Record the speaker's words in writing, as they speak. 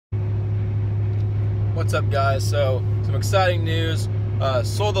What's up, guys? So some exciting news.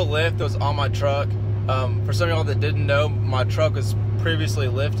 Sold the lift that was on my truck. For some of y'all that didn't know, my truck was previously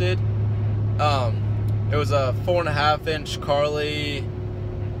lifted. It was a 4.5-inch Carly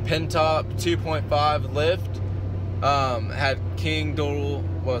pin top 2.5 lift. Had King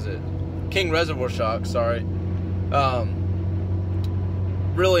reservoir shock, sorry.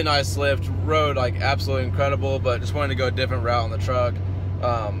 Really nice lift, rode like absolutely incredible, but just wanted to go a different route on the truck.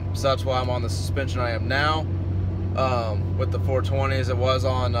 So that's why I'm on the suspension I am now, with the 420s. It was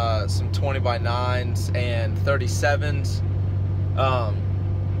on some 20x9s and 37s.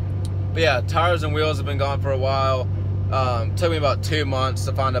 But yeah, tires and wheels have been gone for a while. Took me about 2 months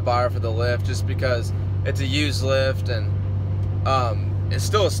to find a buyer for the lift, just because it's a used lift, and it's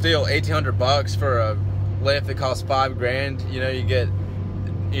still a steal. $1,800 for a lift that costs $5 grand. You know, you get,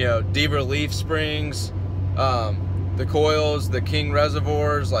 Deaver leaf springs, the coils, the King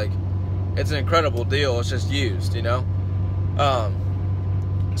reservoirs. Like, it's an incredible deal. It's just used, So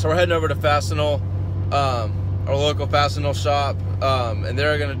we're heading over to Fastenal, our local Fastenal shop, and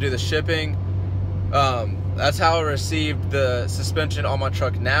they're going to do the shipping. That's how I received the suspension on my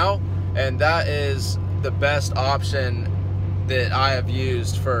truck now, and that is the best option that I have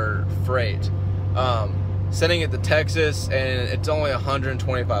used for freight. Sending it to Texas, and it's only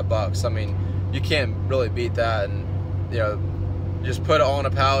 $125. I mean, you can't really beat that. And just put it on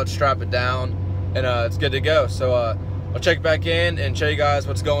a pallet, strap it down, and it's good to go. So I'll check back in and show you guys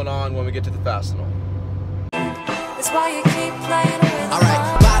what's going on when we get to the Fastenal. That's why you keep playing with.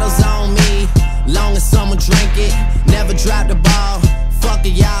 Alright, bottles on me, long as someone drink it. Never drop the ball, fuck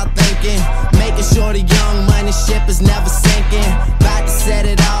it y'all thinking. Making sure the young money ship is never sinking. About to set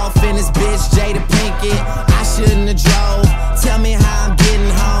it off in this bitch Jada Pinkett. I shouldn't have drove, tell me how I'm getting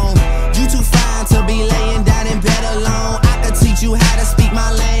home. You too fine to be laying down in bed alone. I could teach you how to speak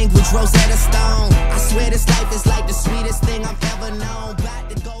my language, Rosetta Stone. I swear this life is like the sweetest thing I've ever known. About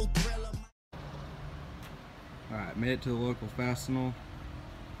to go Thriller. Alright, made it to the local Fastenal.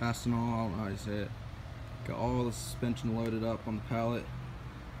 I don't know how you say it. Got all the suspension loaded up on the pallet.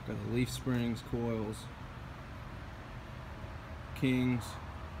 Got the leaf springs, coils, Kings.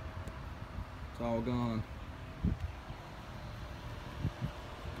 It's all gone.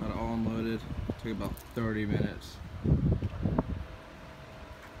 Got it all unloaded. Took about 30 minutes.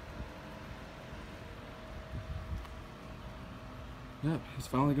 Yep, it's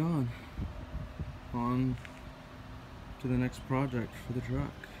finally gone. On to the next project for the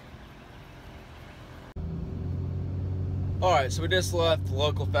truck. Alright, so we just left the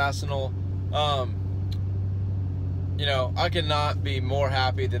local Fastenal. I could not be more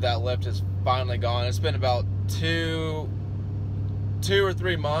happy that that lift is finally gone. It's been about two or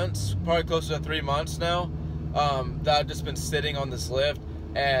 3 months, probably closer to 3 months now, that I've just been sitting on this lift,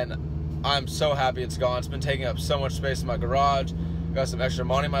 and I'm so happy it's gone. It's been taking up so much space in my garage. Got some extra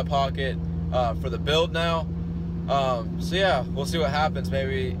money in my pocket for the build now. So yeah, we'll see what happens.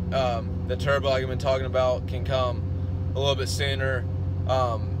 Maybe the turbo like I've been talking about can come a little bit sooner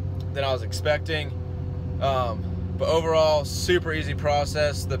than I was expecting. But overall, super easy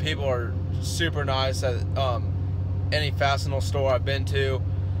process. The people are super nice at any Fastenal store I've been to.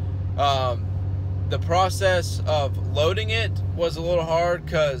 The process of loading it was a little hard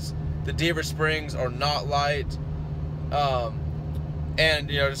because the Deaver springs are not light. And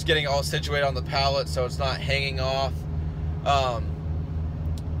just getting it all situated on the pallet so it's not hanging off.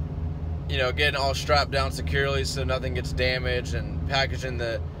 Getting all strapped down securely so nothing gets damaged, and packaging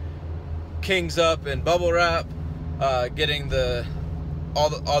the Kings up in bubble wrap, getting all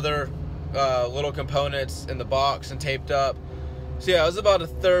the other little components in the box and taped up. So yeah, it was about a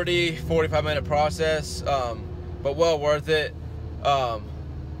 30-45 minute process, but well worth it. Like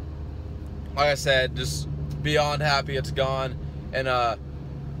I said, just beyond happy it's gone. And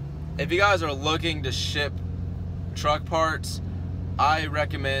if you guys are looking to ship truck parts, I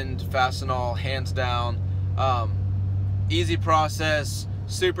recommend Fastenal hands down. Easy process,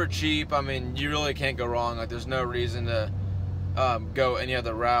 super cheap. I mean, you really can't go wrong. Like, there's no reason to go any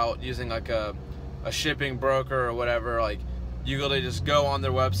other route using like a shipping broker or whatever. Like, you really just go on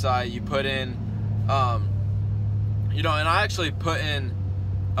their website, you put in and I actually put in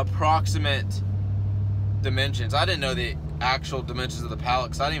approximate dimensions. I didn't know the actual dimensions of the pallet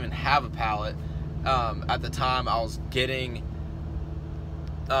because I didn't even have a pallet at the time I was getting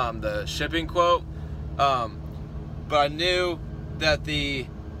the shipping quote, but I knew that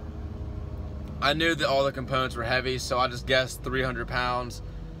all the components were heavy, so I just guessed 300 pounds,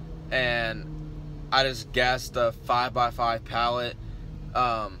 and I just guessed a 5x5 pallet,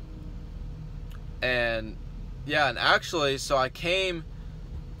 and yeah, and actually, so I came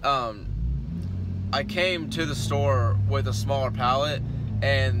I came to the store with a smaller pallet,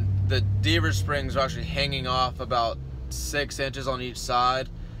 and the Deaver springs are actually hanging off about 6 inches on each side,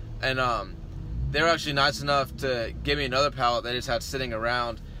 and they were actually nice enough to give me another pallet they just had sitting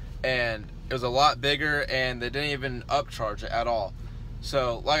around, and it was a lot bigger, and they didn't even upcharge it at all.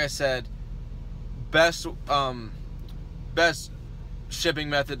 So like I said, best shipping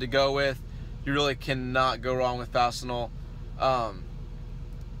method to go with. You really cannot go wrong with Fastenal.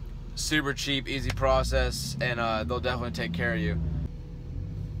 Super cheap, easy process, and they'll definitely take care of you.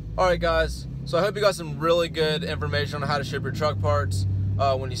 Alright guys, so I hope you got some really good information on how to ship your truck parts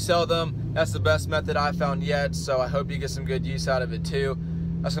when you sell them. That's the best method I found yet, so I hope you get some good use out of it too.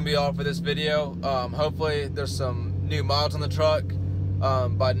 That's going to be all for this video. Hopefully there's some new mods on the truck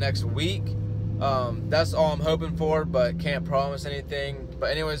by next week. That's all I'm hoping for, but can't promise anything.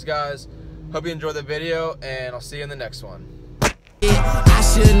 But anyways guys, hope you enjoyed the video, and I'll see you in the next one. I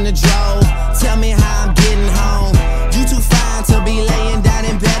shouldn't have drove. Tell me how I'm getting home. You too fine to be laying down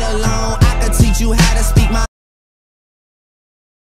in bed alone. I could teach you how to speak my